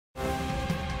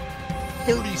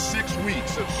36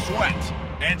 weeks of sweat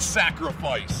and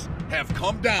sacrifice have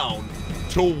come down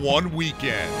to one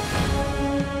weekend.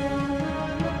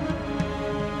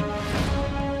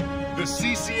 The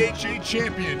CCHA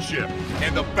Championship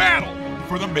and the battle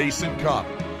for the Mason Cup.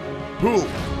 Who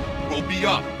will be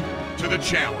up to the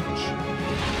challenge?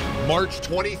 March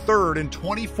 23rd and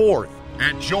 24th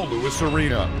at Joe Louis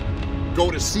Arena. Go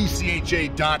to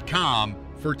ccha.com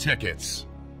for tickets.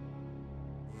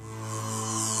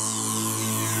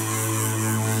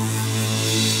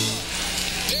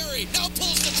 Barry now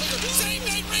pulls the trigger. Same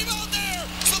night rebound there.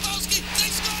 Slabowski, they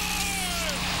score!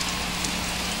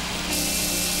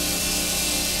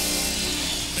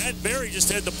 Matt Barry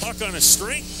just had the puck on a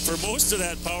string for most of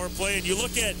that power play, and you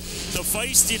look at the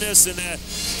feistiness and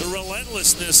the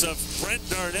relentlessness of Brent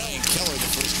Darnell. Keller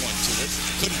the first one to it.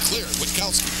 Couldn't clear it.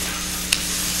 Witkowski.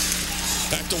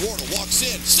 Back to Wardle. Walks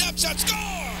in. Snapshot. Score!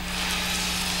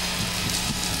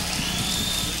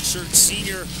 Redshirt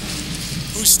senior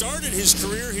who started his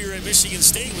career here at Michigan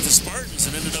State with the Spartans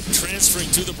and ended up transferring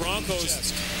to the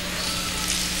Broncos.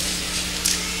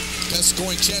 Best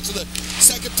scoring chance of the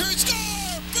second period.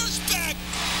 Score! First back.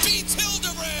 Beats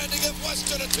Hildebrand to give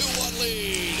Western a 2-1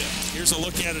 lead. Here's a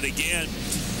look at it again.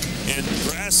 And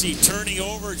Grassi turning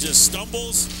over, just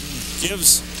stumbles,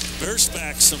 gives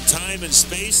Berschbach some time and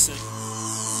space.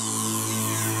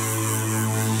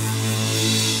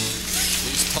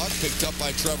 Loose puck picked up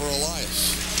by Trevor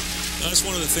Elias. That's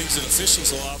one of the things that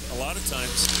officials a lot of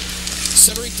times.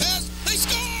 Centering pass. They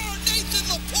score! Nathan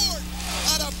Laporte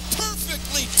on a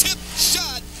perfectly tipped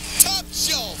shot. Top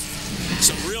shelf.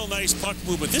 Some real nice puck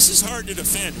movement. This is hard to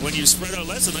defend when you spread out.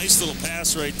 That's a nice little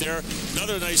pass right there.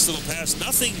 Another nice little pass.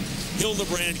 Nothing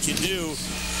Hildebrand can do.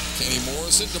 Kenny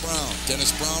Morrison to Brown.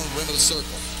 Dennis Brown, rim of the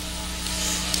circle.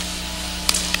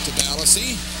 To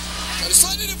Balassi. Got to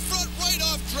slide it in front, right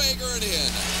off Drager and in.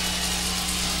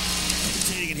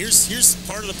 And here's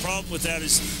part of the problem with that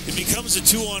is it becomes a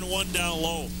 2-on-1 down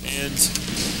low. And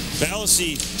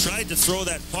Balassi tried to throw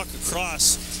that puck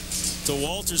across to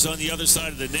Walters on the other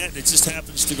side of the net, and it just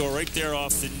happens to go right there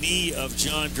off the knee of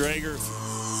John Drager.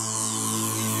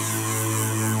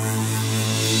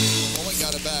 Only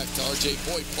got it back to R.J.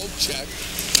 Boyd. Poke check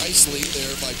nicely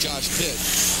there by Josh Pitt.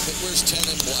 Pitt wears 10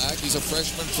 in black. He's a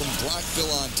freshman from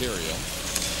Brockville, Ontario.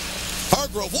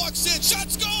 Hargrove walks in. Shot,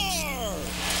 score!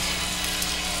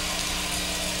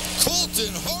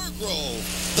 Colton Hargrove,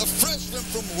 the freshman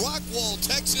from Rockwall,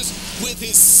 Texas, with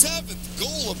his 7th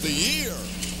goal of the year.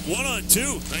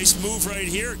 1-on-2. Nice move right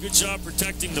here. Good job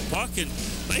protecting the puck, and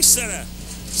nice set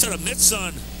of mitts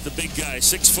on the big guy.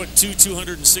 6'2",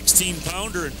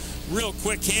 216-pounder, and real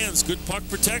quick hands. Good puck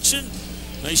protection.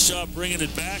 Nice job bringing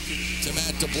it back. To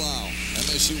Matt DeBlau.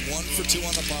 MSU 1 for 2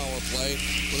 on the power play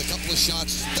with a couple of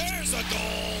shots. There's a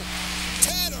goal.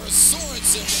 Tanner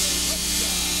Sorensen with a rip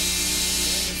shot.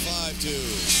 5-2.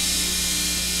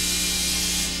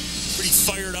 Pretty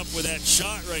fired up with that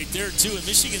shot right there, too. And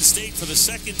Michigan State, for the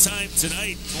second time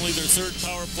tonight, only their 3rd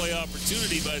power play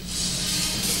opportunity, but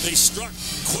they struck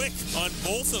quick on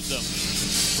both of them.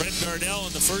 Brent Darnell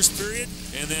in the first period,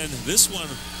 and then this one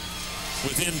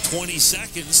within 20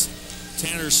 seconds.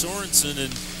 Tanner Sorensen,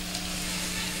 and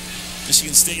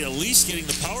Michigan State at least getting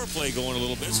the power play going a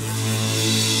little bit.